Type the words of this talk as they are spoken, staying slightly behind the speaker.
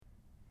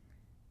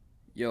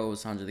Yo,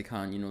 it's Andre the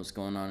Con. You know what's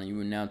going on, and you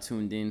are now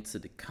tuned in to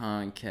the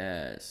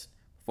Concast.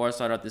 Before I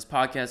start out this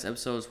podcast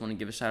episode, I just want to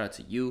give a shout out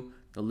to you,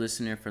 the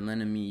listener, for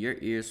lending me your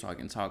ears so I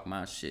can talk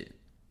my shit.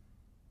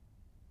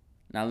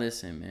 Now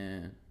listen,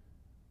 man.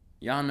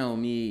 Y'all know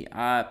me.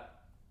 I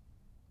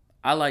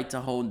like to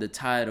hold the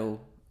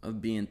title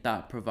of being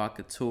thought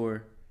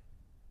provocateur,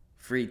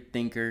 free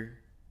thinker,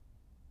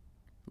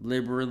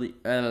 liberty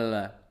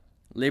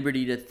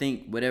to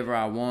think whatever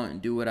I want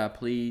and do what I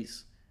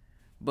please.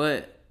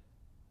 But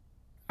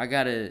I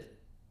gotta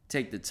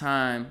take the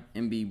time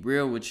and be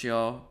real with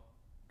y'all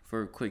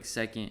for a quick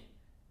second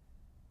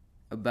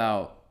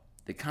about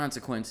the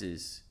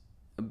consequences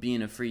of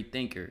being a free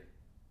thinker,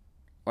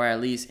 or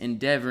at least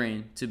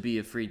endeavoring to be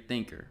a free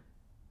thinker.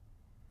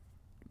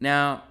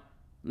 Now,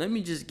 let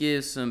me just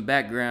give some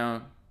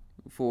background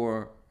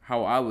for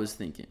how I was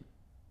thinking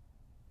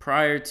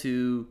prior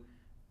to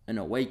an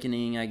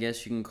awakening, I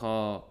guess you can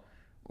call,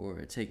 or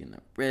taking the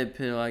red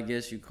pill, I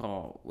guess you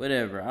call,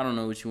 whatever. I don't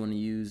know what you want to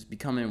use.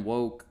 Becoming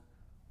woke,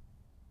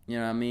 you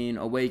know what I mean?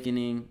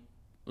 Awakening.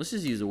 Let's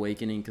just use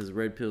awakening because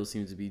red pill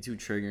seems to be too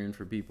triggering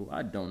for people.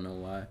 I don't know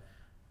why.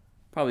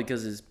 Probably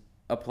because it's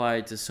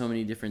applied to so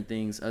many different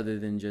things other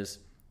than just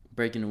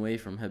breaking away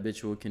from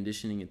habitual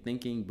conditioning and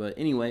thinking. But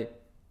anyway,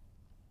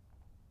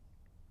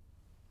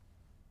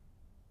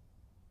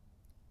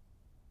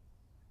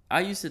 I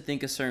used to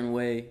think a certain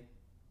way,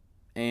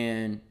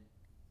 and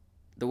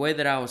the way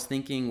that I was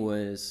thinking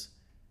was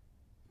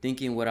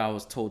thinking what I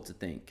was told to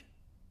think.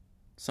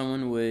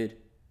 Someone would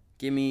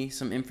give me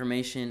some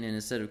information, and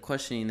instead of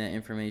questioning that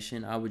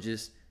information, I would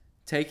just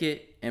take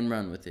it and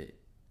run with it.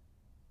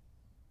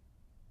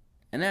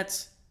 And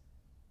that's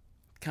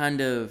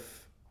kind of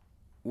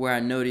where I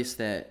noticed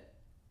that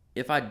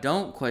if I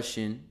don't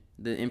question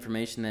the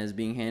information that is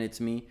being handed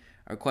to me,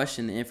 or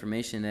question the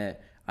information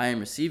that I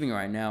am receiving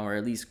right now, or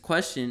at least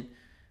question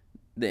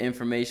the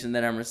information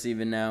that I'm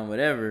receiving now,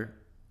 whatever,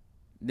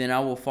 then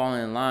I will fall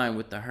in line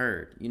with the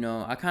herd. You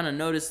know, I kind of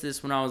noticed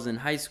this when I was in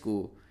high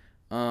school.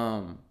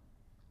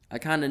 I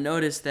kind of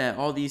noticed that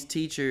all these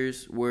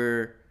teachers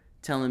were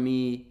telling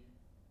me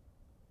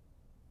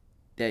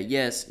that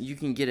yes, you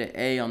can get an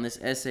A on this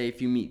essay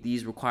if you meet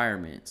these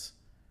requirements.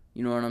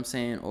 You know what I'm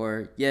saying?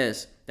 Or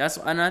yes,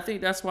 and I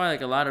think that's why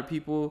like a lot of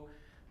people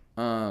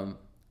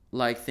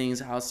like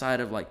things outside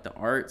of like the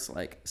arts,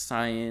 like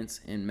science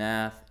and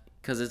math,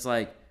 because it's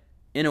like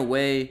in a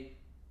way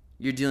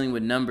you're dealing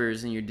with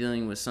numbers and you're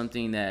dealing with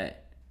something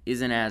that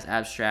isn't as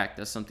abstract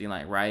as something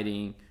like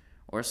writing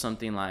or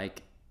something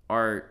like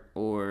art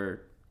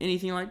or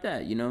anything like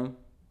that. You know,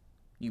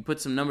 you put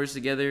some numbers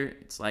together,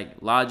 it's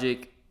like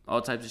logic,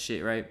 all types of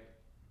shit, right?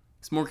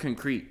 It's more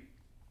concrete,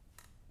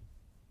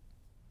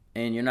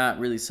 and you're not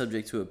really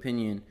subject to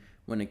opinion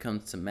when it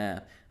comes to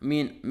math. I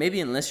mean,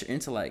 maybe unless you're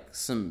into like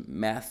some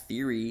math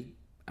theory,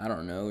 I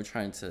don't know,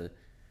 trying to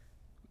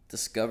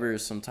discover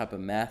some type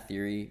of math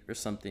theory or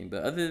something.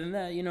 But other than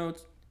that, you know,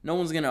 no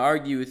one's gonna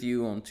argue with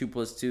you on 2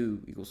 plus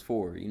 2 equals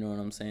 4. You know what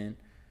I'm saying?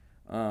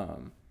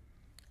 Um,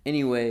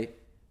 anyway,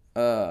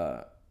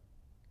 uh,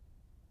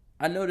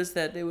 I noticed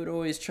that they would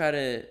always try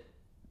to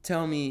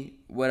tell me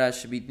what I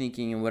should be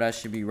thinking and what I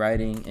should be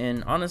writing.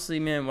 And honestly,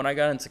 man, when I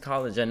got into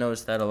college, I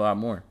noticed that a lot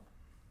more.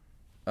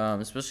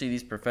 Especially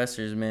these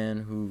professors, man,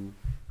 who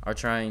are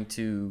trying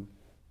to.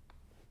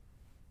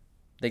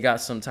 They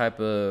got some type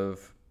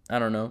of, I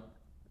don't know,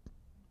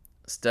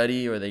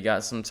 study, or they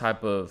got some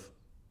type of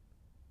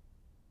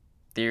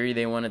theory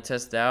they want to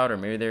test out, or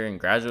maybe they're in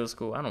graduate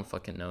school. I don't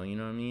fucking know. You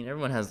know what I mean?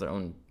 Everyone has their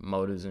own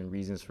motives and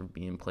reasons for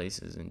being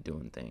places and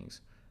doing things.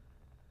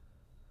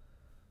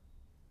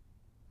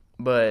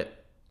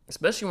 But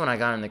especially when I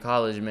got into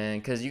college, man,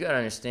 because you got to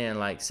understand,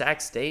 like,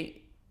 Sac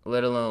State,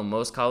 let alone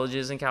most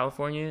colleges in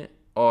California,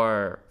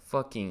 are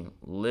fucking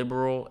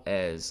liberal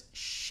as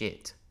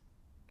shit.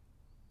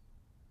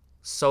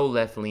 So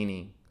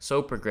left-leaning,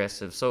 so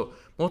progressive, so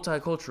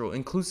multicultural,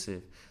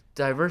 inclusive,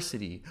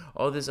 diversity,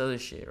 all this other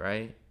shit,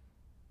 right?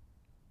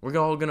 We're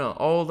all gonna,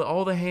 all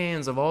the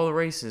hands of all the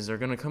races are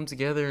gonna come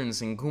together and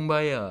sing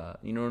Kumbaya.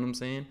 You know what I'm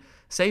saying?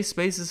 Safe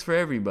spaces for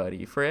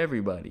everybody, for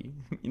everybody.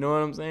 You know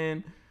what I'm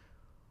saying?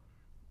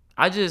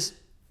 I'm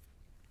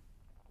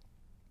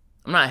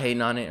not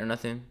hating on it or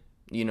nothing,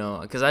 you know,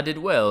 because I did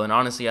well. And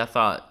honestly, I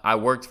thought I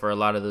worked for a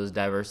lot of those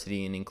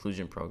diversity and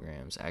inclusion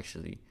programs,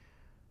 actually.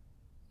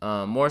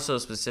 More so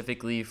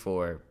specifically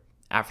for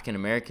African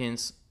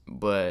Americans.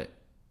 But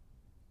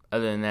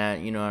other than that,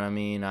 you know what I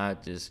mean? I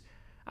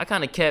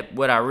kind of kept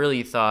what I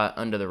really thought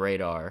under the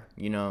radar,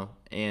 you know.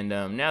 And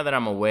now that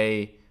I'm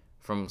away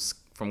from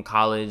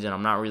college and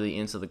I'm not really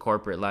into the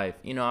corporate life,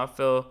 you know, I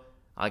feel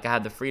like I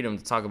had the freedom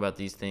to talk about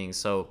these things.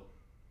 So,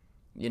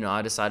 you know,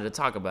 I decided to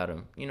talk about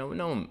them. You know, with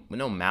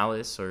no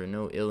malice or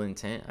no ill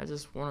intent. I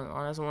just want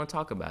to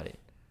talk about it.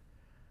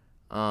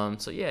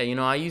 So yeah, you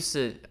know, I used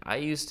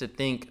to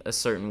think a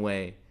certain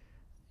way,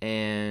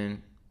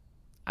 and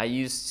I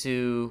used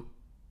to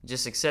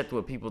just accept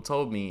what people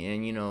told me.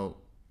 And you know,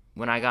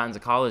 when I got into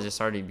college, I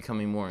started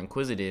becoming more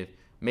inquisitive.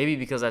 Maybe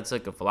because I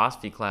took a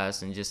philosophy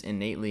class and just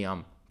innately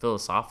I'm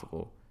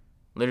philosophical.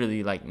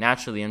 Literally, like,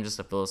 naturally, I'm just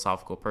a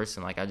philosophical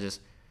person. Like, I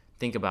just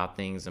think about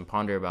things and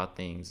ponder about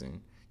things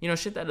and,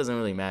 shit that doesn't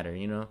really matter,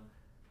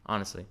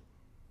 honestly.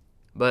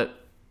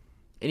 But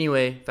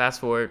anyway, fast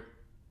forward.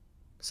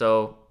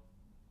 So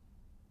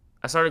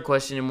I started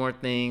questioning more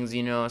things,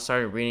 I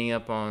started reading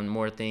up on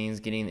more things,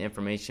 getting the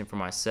information for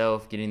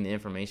myself.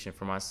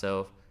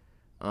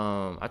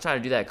 I try to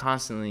do that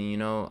constantly,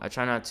 I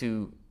try not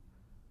to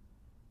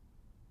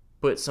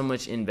put so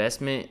much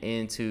investment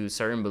into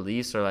certain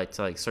beliefs or like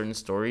to like certain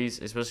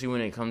stories, especially when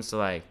it comes to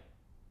like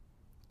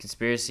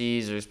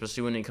conspiracies, or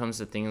especially when it comes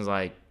to things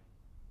like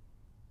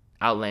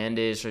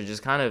outlandish or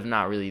just kind of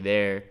not really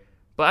there.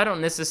 But I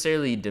don't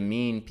necessarily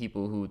demean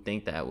people who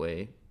think that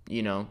way,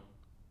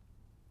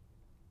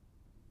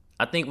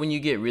 I think when you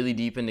get really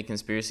deep into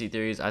conspiracy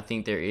theories, I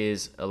think there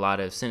is a lot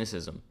of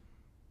cynicism.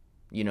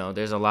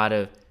 There's a lot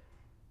of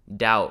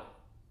doubt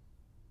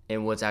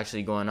in what's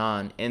actually going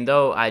on. And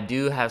though I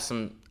do have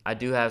some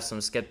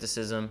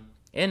skepticism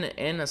and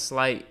a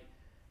slight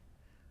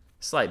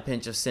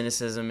pinch of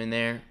cynicism in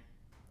there.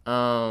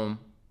 I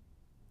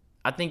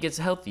think it's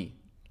healthy.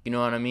 You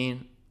know what I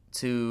mean?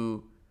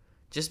 To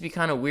just be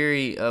kind of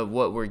weary of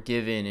what we're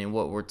given and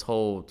what we're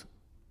told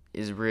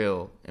is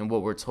real and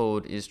what we're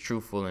told is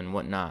truthful and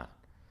whatnot.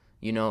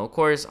 Of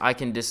course I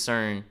can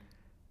discern,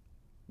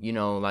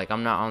 like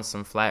I'm not on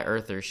some flat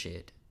earther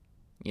shit.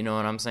 You know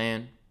what I'm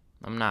saying?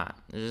 I'm not.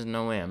 There's just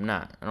no way I'm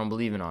not. I don't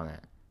believe in all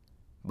that.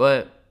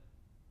 But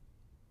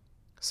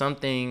some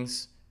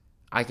things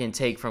I can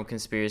take from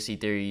conspiracy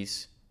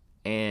theories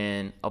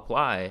and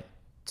apply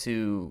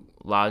to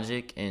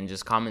logic and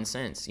just common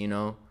sense,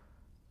 and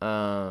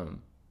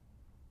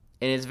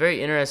it's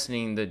very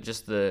interesting that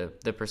just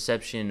the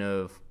perception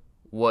of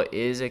what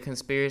is a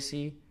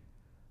conspiracy,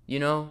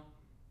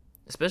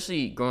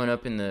 especially growing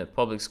up in the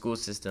public school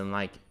system.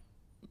 Like,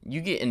 you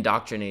get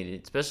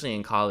indoctrinated, especially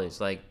in college.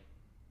 Like,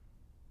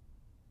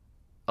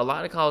 a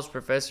lot of college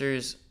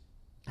professors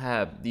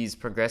have these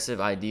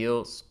progressive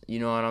ideals, you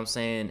know what I'm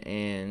saying?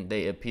 And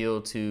they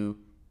appeal to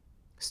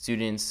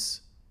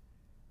students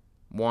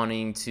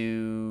wanting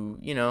to,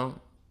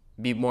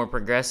 be more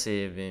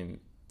progressive and,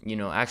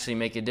 actually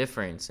make a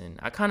difference. And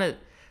I kind of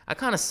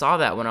saw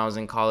that when I was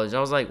in college. I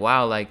was like,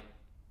 wow, like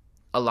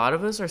a lot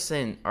of us a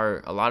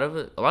lot of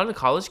the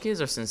college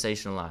kids are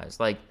sensationalized.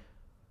 Like,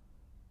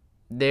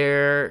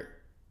 they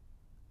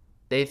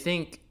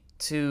think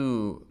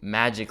too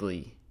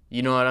magically.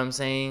 You know what I'm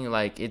saying?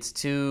 Like, it's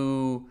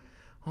too,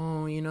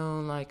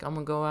 like, I'm going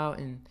to go out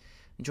and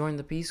join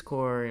the Peace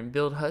Corps and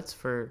build huts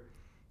for,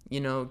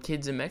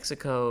 kids in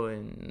Mexico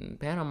and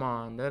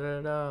Panama and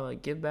da-da-da,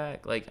 like, give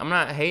back. Like, I'm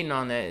not hating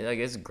on that. Like,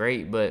 it's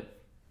great, but,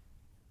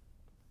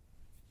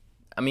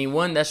 I mean,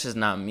 one, that's just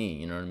not me,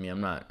 you know what I mean?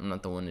 I'm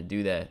not the one to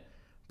do that.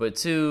 But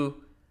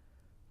two,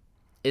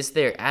 it's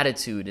their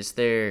attitude. It's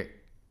the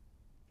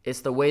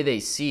way they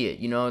see it.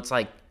 It's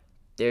like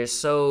they're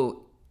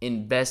so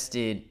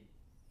invested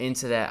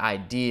into that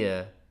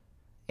idea,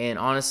 and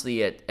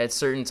honestly at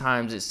certain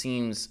times it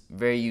seems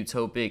very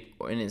utopic,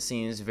 and it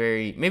seems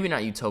very, maybe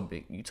not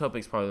utopic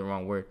is probably the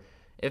wrong word.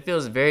 It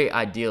feels very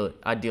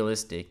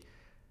idealistic,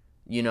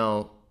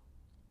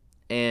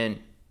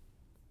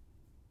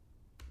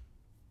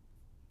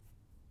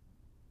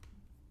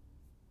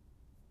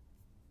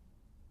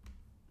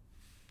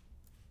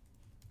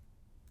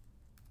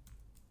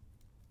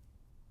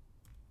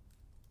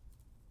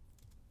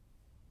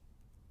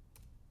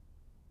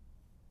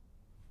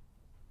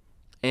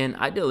 and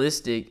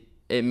idealistic,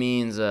 it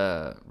means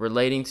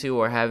relating to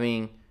or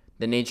having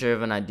the nature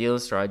of an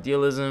idealist or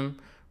idealism,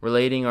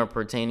 relating or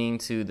pertaining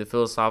to the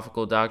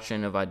philosophical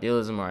doctrine of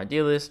idealism or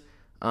idealist,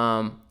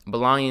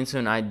 belonging to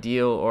an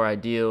ideal or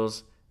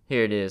ideals.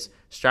 Here it is: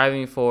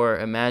 striving for,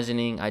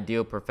 imagining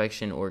ideal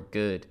perfection or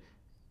good.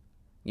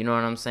 You know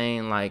what I'm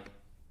saying? Like,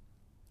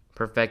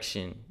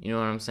 perfection. You know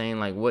what I'm saying?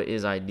 Like, what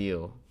is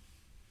ideal?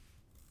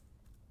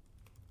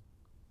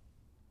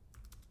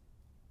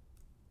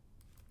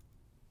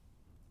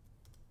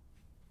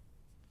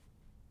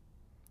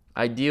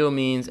 Ideal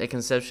means a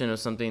conception of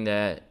something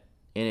in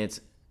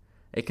its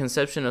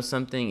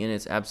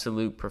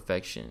absolute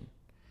perfection,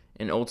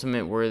 an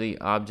ultimate worthy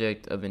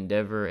object of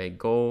endeavor, a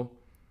goal,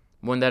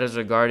 one that is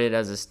regarded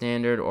as a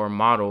standard or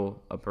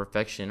model of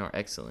perfection or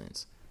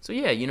excellence. So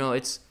yeah,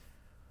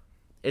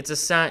 it's a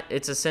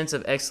sense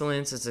of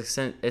excellence.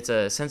 It's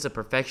a sense of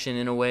perfection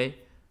in a way,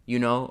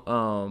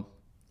 and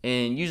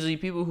usually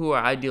people who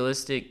are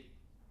idealistic,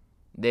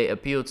 they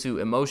appeal to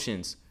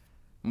emotions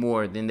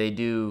more than they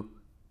do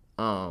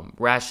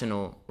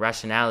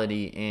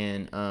rationality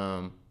and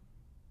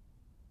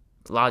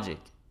logic.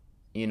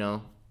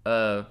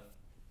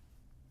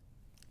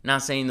 Not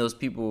saying those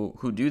people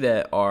who do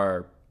that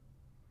are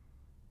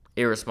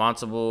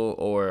irresponsible,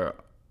 or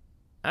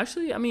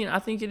actually, I mean, I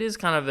think it is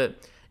kind of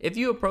if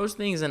you approach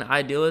things in an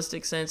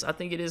idealistic sense, I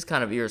think it is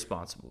kind of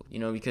irresponsible,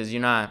 because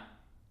you're not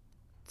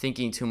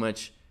thinking too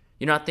much.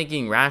 You're not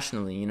thinking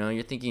rationally,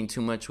 you're thinking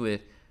too much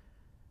with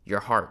your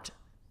heart,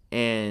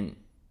 and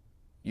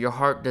your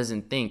heart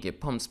doesn't think, it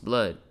pumps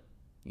blood,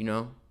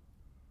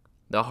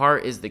 The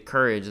heart is the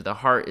courage. The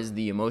heart is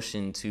the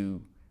emotion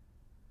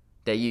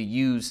that you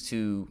use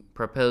to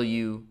propel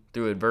you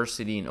through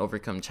adversity and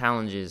overcome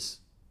challenges.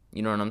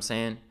 You know what I'm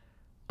saying?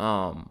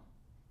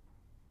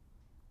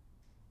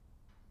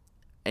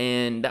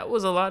 And that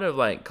was a lot of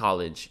like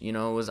college, it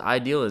was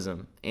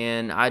idealism.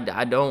 And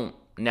I don't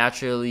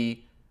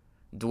naturally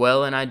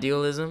dwell in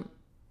idealism.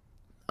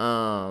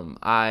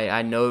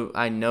 I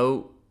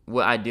know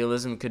what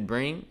idealism could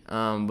bring,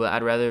 but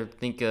I'd rather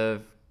think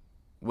of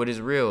what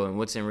is real and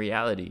what's in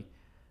reality,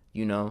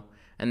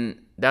 and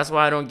that's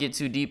why I don't get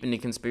too deep into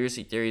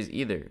conspiracy theories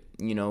either,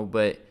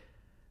 but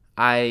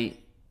I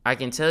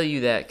can tell you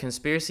that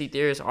conspiracy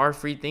theorists are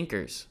free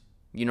thinkers.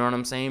 You know what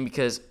I'm saying?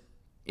 Because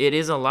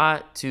there's a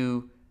lot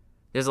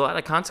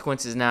of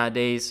consequences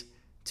nowadays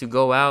to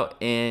go out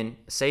and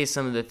say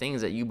some of the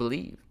things that you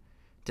believe,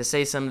 to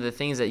say some of the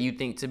things that you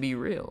think to be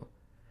real.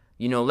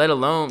 Let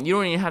alone, you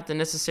don't even have to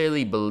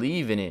necessarily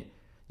believe in it.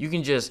 You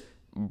can just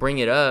bring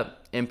it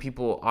up and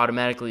people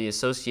automatically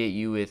associate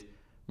you with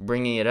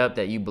bringing it up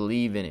that you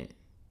believe in it.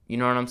 You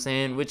know what I'm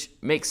saying? Which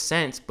makes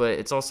sense, but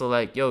it's also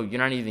like, yo, you're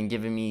not even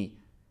giving me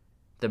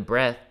the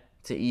breath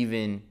to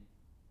even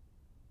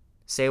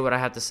say what I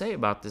have to say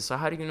about this. So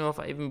how do you know if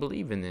I even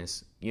believe in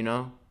this,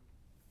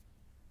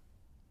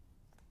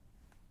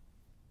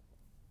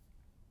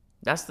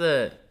 That's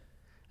what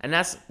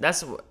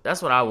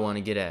I want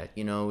to get at,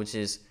 which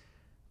is,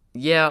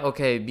 yeah,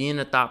 okay, being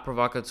a thought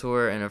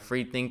provocateur and a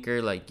free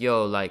thinker, like,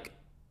 yo, like,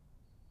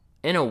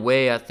 in a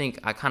way, I think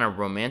I kind of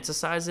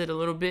romanticize it a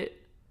little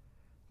bit.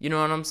 You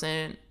know what I'm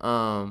saying?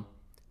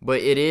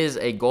 But it is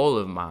a goal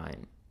of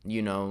mine.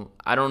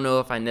 I don't know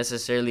if I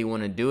necessarily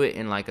want to do it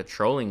in like a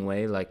trolling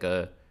way, like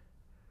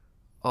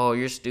oh,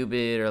 you're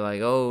stupid, or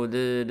like, oh,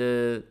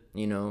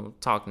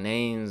 talk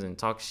names and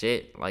talk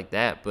shit like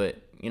that. But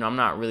I'm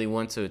not really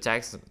one to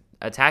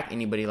attack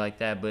anybody like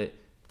that. But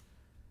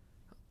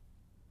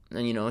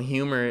and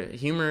humor,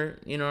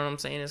 you know what I'm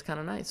saying, is kind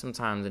of nice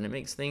sometimes, and it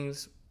makes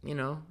things,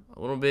 a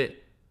little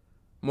bit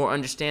more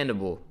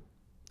understandable,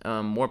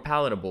 more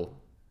palatable,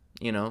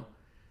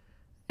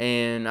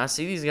 And I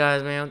see these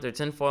guys, man, with their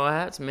tinfoil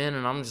hats, man,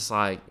 and I'm just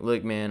like,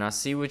 look, man, I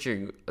see what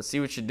you're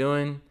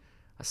doing,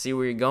 I see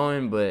where you're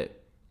going, but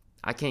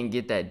I can't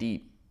get that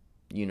deep,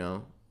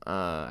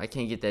 I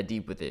can't get that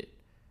deep with it,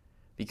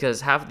 because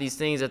half of these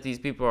things that these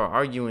people are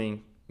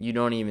arguing, you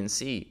don't even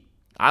see.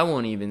 I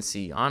won't even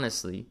see,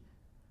 honestly.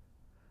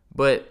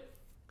 But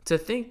to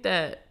think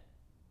that,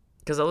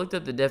 because I looked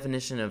up the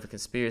definition of a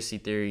conspiracy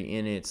theory,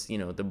 and it's,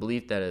 the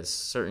belief that a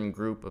certain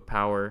group of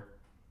power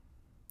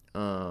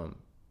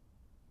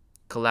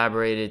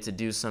collaborated to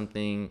do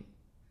something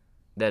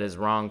that is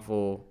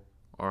wrongful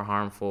or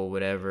harmful,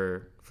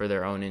 whatever, for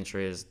their own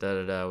interests,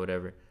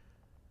 whatever.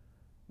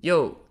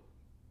 Yo,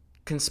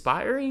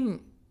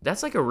 conspiring,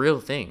 that's like a real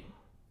thing.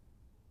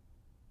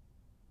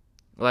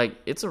 Like,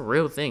 it's a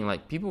real thing.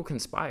 Like, people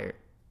conspire.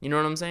 You know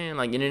what I'm saying?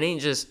 Like, and it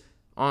ain't just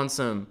on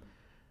some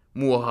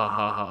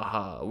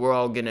we're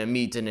all gonna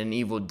meet in an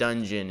evil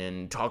dungeon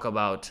and talk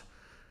about,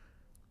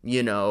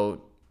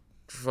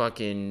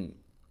 fucking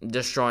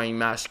destroying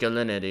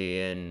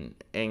masculinity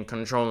and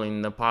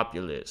controlling the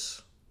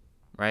populace,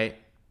 right?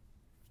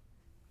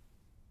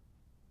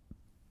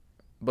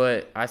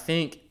 But I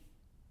think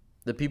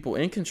the people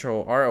in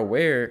control are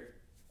aware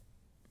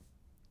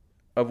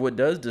of what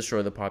does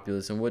destroy the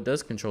populace and what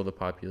does control the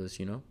populace,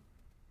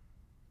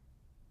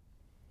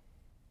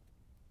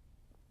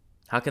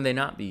 How can they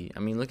not be? I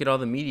mean, look at all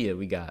the media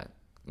we got,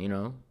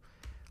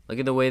 Look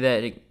at the way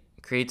that it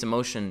creates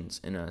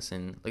emotions in us,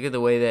 and look at the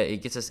way that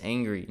it gets us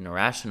angry and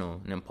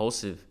irrational and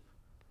impulsive.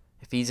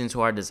 It feeds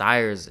into our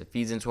desires. It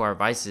feeds into our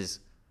vices.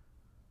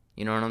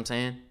 You know what I'm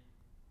saying?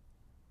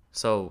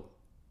 So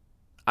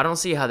I don't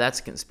see how that's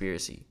a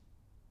conspiracy,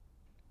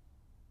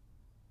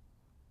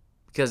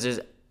 because there's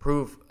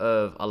proof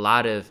of a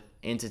lot of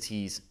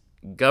entities,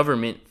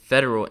 government,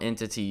 federal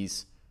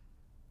entities,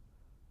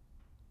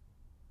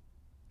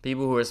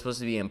 people who are supposed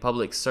to be in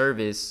public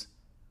service,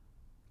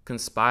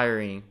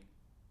 conspiring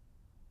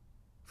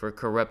for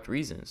corrupt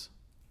reasons.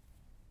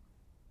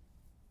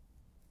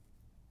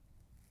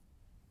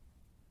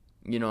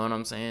 You know what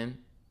I'm saying?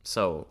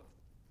 So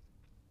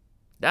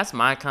that's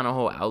my kind of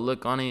whole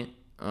outlook on it.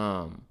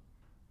 I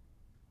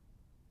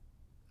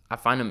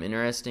find them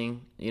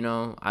interesting.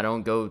 I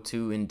don't go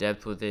too in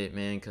depth with it,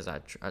 man, because I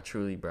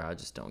truly, bro, I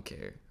just don't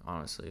care,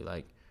 honestly.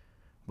 Like,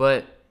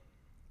 but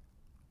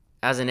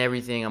as in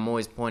everything, I'm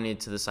always pointed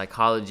to the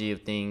psychology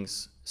of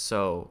things.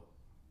 So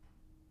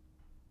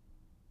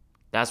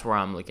that's where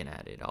I'm looking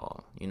at it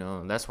all.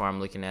 That's where I'm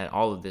looking at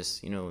all of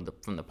this.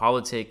 From the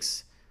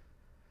politics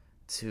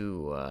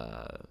to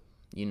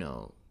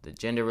the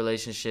gender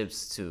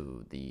relationships,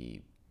 to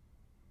the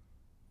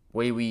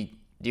way we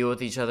deal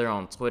with each other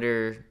on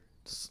Twitter,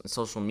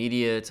 social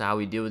media, to how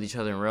we deal with each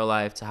other in real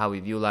life, to how we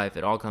view life.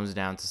 It all comes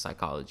down to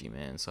psychology,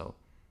 man. So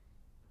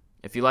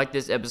if you like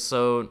this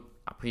episode,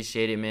 I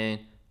appreciate it, man.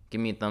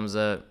 Give me a thumbs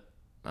up.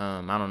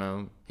 I don't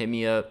know. Hit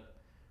me up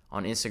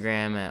on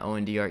Instagram at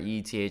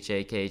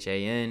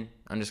ONDRETHAKHAN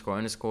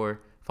 __.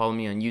 Follow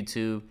me on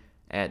YouTube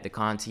at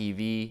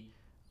TheConTV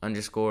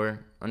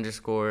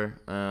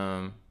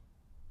 ___.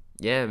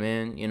 Yeah,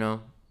 man,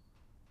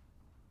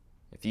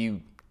 if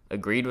you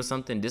agreed with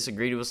something,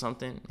 disagreed with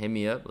something, hit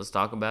me up. Let's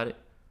talk about it.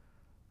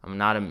 I'm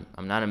not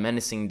a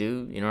menacing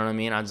dude, you know what I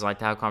mean? I just like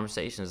to have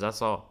conversations,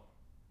 that's all.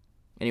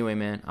 Anyway,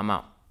 man, I'm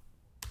out.